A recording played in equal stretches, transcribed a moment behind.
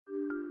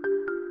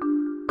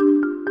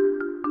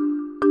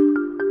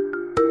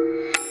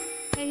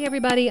Hey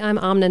everybody, I'm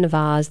Amna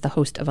Nawaz, the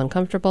host of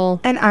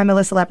Uncomfortable. And I'm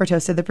Alyssa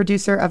Lapertosa, the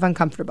producer of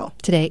Uncomfortable.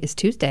 Today is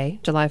Tuesday,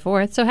 July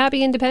 4th, so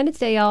happy Independence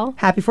Day, y'all.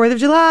 Happy 4th of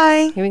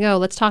July. Here we go.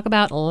 Let's talk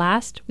about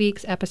last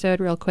week's episode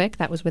real quick.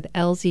 That was with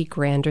Elsie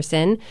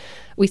Granderson.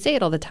 We say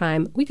it all the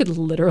time. We could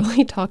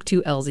literally talk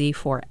to Elsie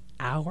for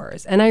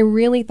hours. And I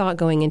really thought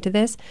going into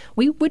this,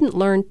 we wouldn't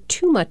learn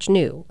too much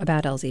new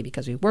about Elsie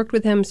because we've worked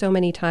with him so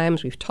many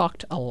times. We've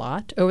talked a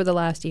lot over the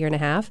last year and a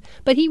half,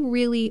 but he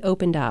really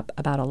opened up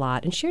about a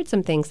lot and shared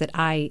some things that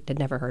I had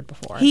never heard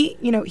before.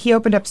 He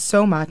opened up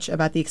so much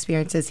about the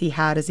experiences he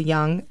had as a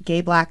young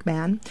gay black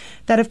man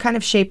that have kind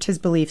of shaped his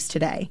beliefs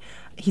today.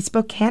 He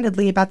spoke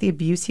candidly about the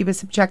abuse he was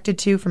subjected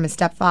to from his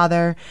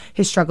stepfather,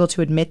 his struggle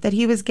to admit that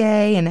he was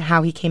gay and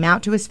how he came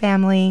out to his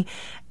family,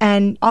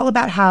 and all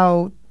about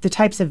how the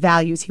types of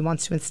values he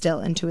wants to instill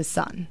into his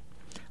son.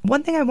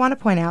 One thing I want to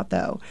point out,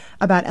 though,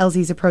 about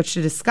Elsie's approach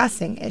to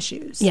discussing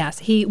issues. Yes,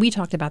 we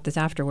talked about this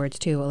afterwards,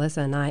 too,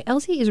 Alyssa and I.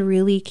 Elsie is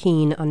really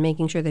keen on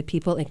making sure that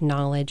people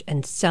acknowledge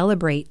and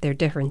celebrate their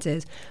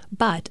differences.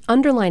 But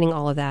underlining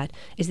all of that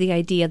is the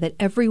idea that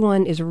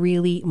everyone is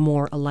really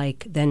more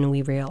alike than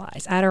we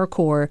realize. At our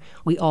core,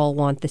 we all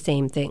want the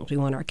same things. We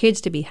want our kids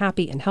to be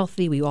happy and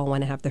healthy. We all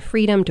want to have the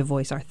freedom to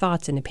voice our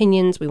thoughts and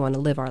opinions. We want to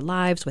live our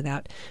lives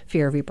without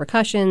fear of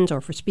repercussions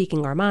or for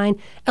speaking our mind.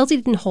 Elsie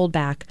didn't hold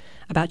back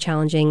about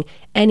challenging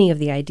any of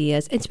the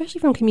ideas, especially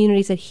from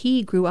communities that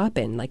he grew up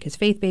in, like his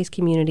faith-based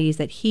communities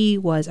that he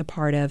was a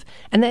part of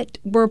and that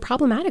were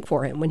problematic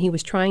for him when he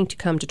was trying to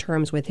come to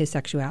terms with his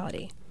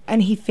sexuality.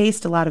 And he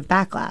faced a lot of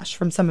backlash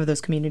from some of those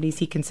communities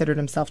he considered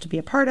himself to be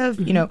a part of.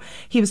 Mm-hmm. You know,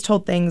 he was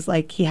told things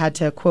like he had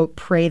to, quote,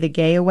 pray the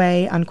gay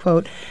away,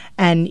 unquote.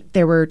 And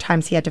there were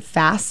times he had to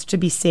fast to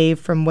be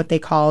saved from what they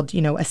called,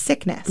 a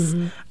sickness.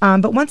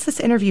 Mm-hmm. But once this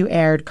interview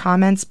aired,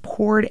 comments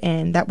poured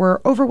in that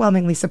were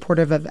overwhelmingly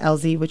supportive of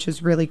Elsie, which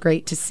was really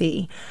great to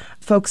see.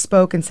 Folks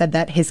spoke and said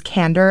that his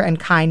candor and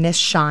kindness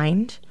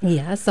shined.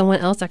 Yeah, someone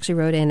else actually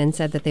wrote in and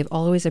said that they've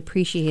always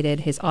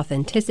appreciated his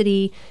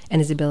authenticity and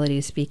his ability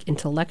to speak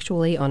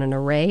intellectually on an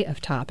array of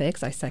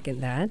topics. I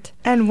second that.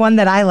 And one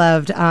that I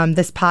loved,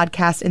 this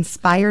podcast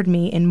inspired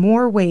me in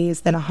more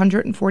ways than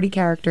 140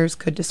 characters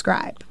could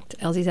describe.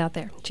 Elsie's out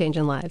there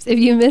changing lives. If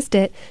you missed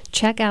it,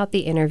 check out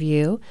the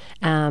interview.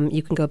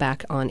 You can go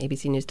back on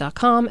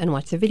abcnews.com and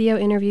watch the video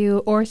interview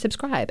or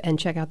subscribe and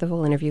check out the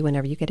full interview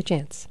whenever you get a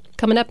chance.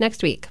 Coming up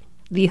next week,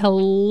 the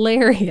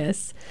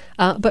hilarious,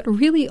 but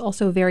really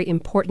also very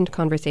important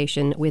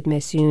conversation with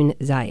Maysoon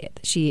Zayid.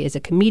 She is a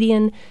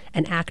comedian,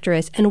 an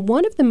actress, and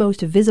one of the most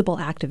visible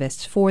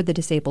activists for the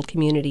disabled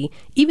community,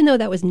 even though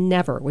that was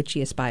never what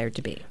she aspired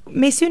to be.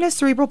 Maysoon has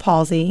cerebral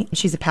palsy.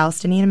 She's a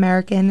Palestinian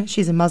American.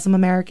 She's a Muslim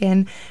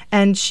American.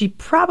 And she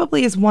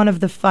probably is one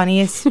of the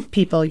funniest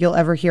people you'll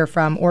ever hear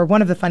from, or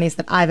one of the funniest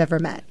that I've ever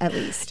met, at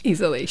least.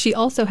 Easily. She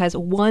also has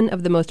one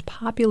of the most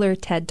popular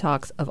TED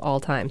Talks of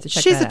all time. So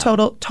check She's that a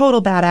out.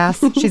 total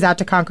badass. She's out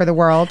to conquer the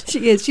world.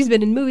 She is. She's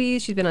been in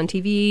movies. She's been on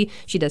TV.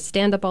 She does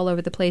stand-up all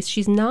over the place.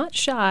 She's not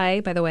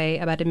shy, by the way,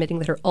 about admitting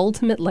that her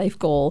ultimate life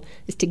goal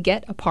is to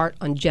get a part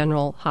on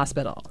General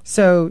Hospital.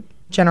 So,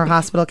 General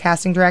Hospital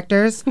casting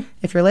directors,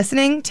 if you're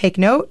listening, take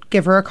note,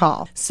 give her a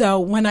call. So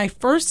when I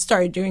first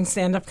started doing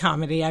stand-up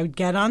comedy, I would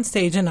get on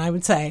stage and I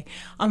would say,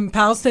 I'm a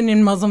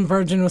Palestinian Muslim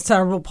virgin with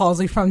cerebral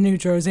palsy from New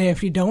Jersey.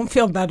 If you don't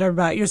feel better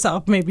about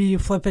yourself, maybe you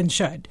flippin'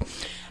 should.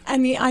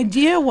 And the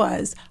idea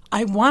was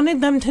I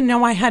wanted them to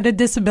know I had a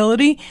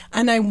disability,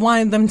 and I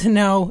wanted them to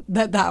know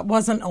that that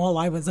wasn't all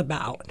I was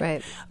about.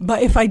 Right.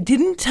 But if I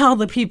didn't tell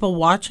the people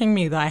watching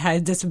me that I had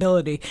a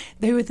disability,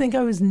 they would think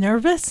I was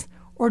nervous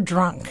or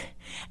drunk.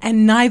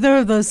 And neither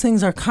of those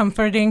things are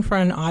comforting for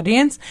an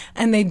audience,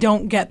 and they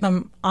don't get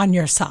them on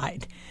your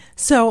side.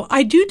 So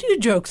I do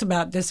jokes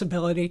about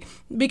disability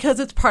because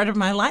it's part of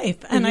my life.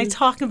 And I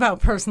talk about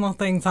personal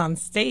things on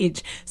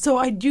stage. So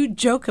I do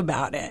joke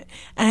about it.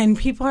 And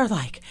people are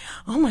like,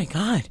 oh, my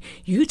God,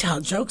 you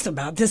tell jokes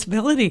about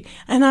disability.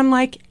 And I'm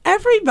like,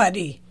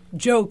 everybody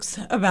jokes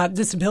about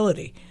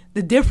disability.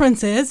 The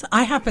difference is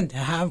I happen to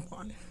have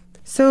one.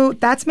 So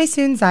that's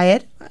Maysoon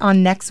Zayid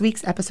on next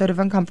week's episode of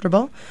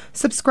Uncomfortable.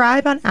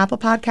 Subscribe on Apple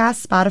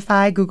Podcasts,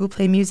 Spotify, Google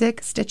Play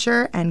Music,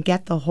 Stitcher, and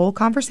get the whole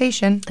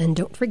conversation. And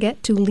don't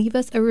forget to leave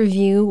us a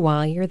review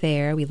while you're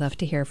there. We love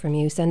to hear from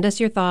you. Send us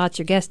your thoughts,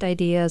 your guest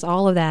ideas,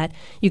 all of that.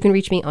 You can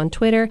reach me on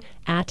Twitter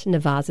at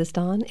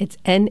Nawazistan. It's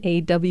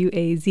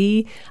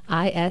Nawazistan.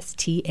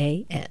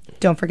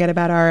 Don't forget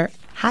about our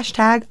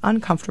hashtag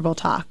Uncomfortable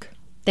Talk.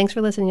 Thanks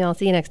for listening, y'all.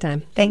 See you next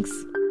time. Thanks.